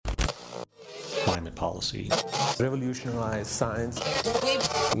climate policy. Revolutionize science.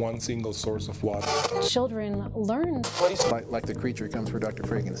 One single source of water. Children learn. Like the creature comes for Dr.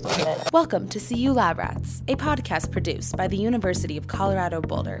 Frankenstein. Welcome to CU Lab Rats, a podcast produced by the University of Colorado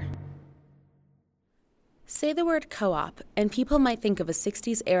Boulder. Say the word co-op, and people might think of a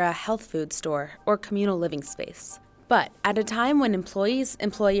 60s-era health food store or communal living space. But at a time when employees,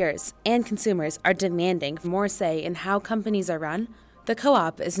 employers, and consumers are demanding more say in how companies are run, the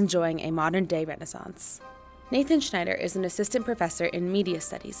co-op is enjoying a modern-day renaissance. Nathan Schneider is an assistant professor in media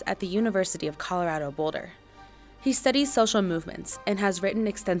studies at the University of Colorado Boulder. He studies social movements and has written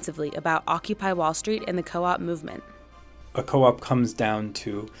extensively about Occupy Wall Street and the co-op movement. A co-op comes down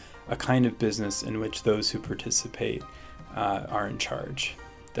to a kind of business in which those who participate are in charge.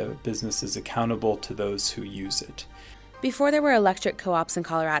 The business is accountable to those who use it. Before there were electric co-ops in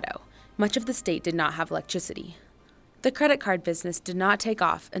Colorado, much of the state did not have electricity. The credit card business did not take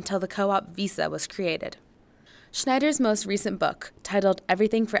off until the co-op Visa was created. Schneider's most recent book, titled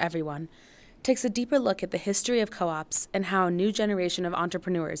Everything for Everyone, takes a deeper look at the history of co-ops and how a new generation of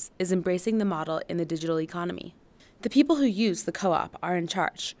entrepreneurs is embracing the model in the digital economy. The people who use the co-op are in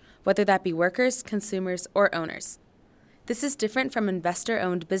charge, whether that be workers, consumers, or owners. This is different from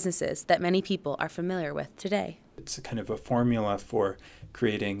investor-owned businesses that many people are familiar with today. It's a kind of a formula for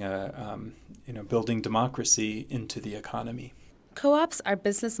creating building democracy into the economy. Co-ops are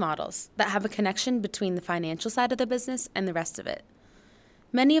business models that have a connection between the financial side of the business and the rest of it.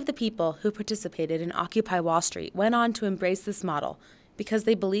 Many of the people who participated in Occupy Wall Street went on to embrace this model because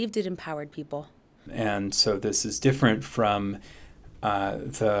they believed it empowered people. And so this is different from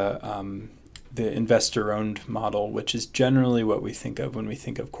the investor-owned model, which is generally what we think of when we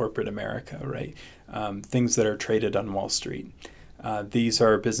think of corporate America, right? Things that are traded on Wall Street. These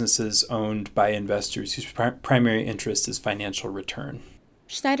are businesses owned by investors whose primary interest is financial return.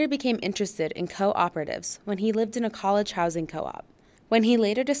 Schneider became interested in cooperatives when he lived in a college housing co-op. When he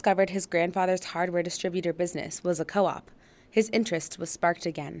later discovered his grandfather's hardware distributor business was a co-op, his interest was sparked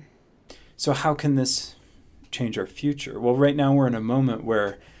again. So how can this change our future? Well, right now we're in a moment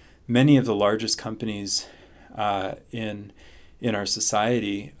where many of the largest companies in our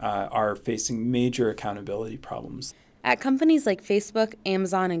society are facing major accountability problems. At companies like Facebook,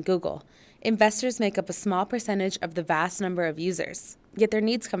 Amazon, and Google, investors make up a small percentage of the vast number of users, yet their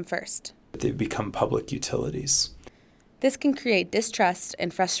needs come first. They become public utilities. This can create distrust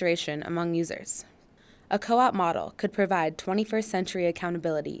and frustration among users. A co-op model could provide 21st century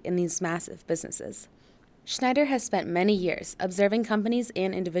accountability in these massive businesses. Schneider has spent many years observing companies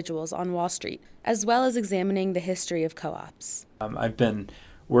and individuals on Wall Street, as well as examining the history of co-ops. I've been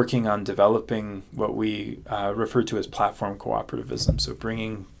working on developing what we refer to as platform cooperativism, so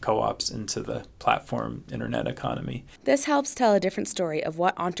bringing co-ops into the platform internet economy. This helps tell a different story of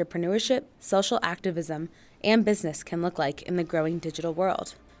what entrepreneurship, social activism, and business can look like in the growing digital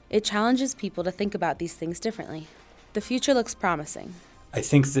world. It challenges people to think about these things differently. The future looks promising. I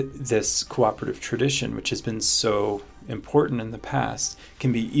think that this cooperative tradition, which has been so important in the past,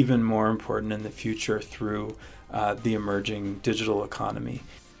 can be even more important in the future through the emerging digital economy.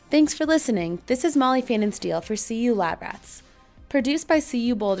 Thanks for listening. This is Molly Pfannenstiel for CU Lab Rats, produced by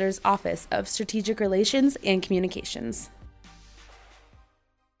CU Boulder's Office of Strategic Relations and Communications.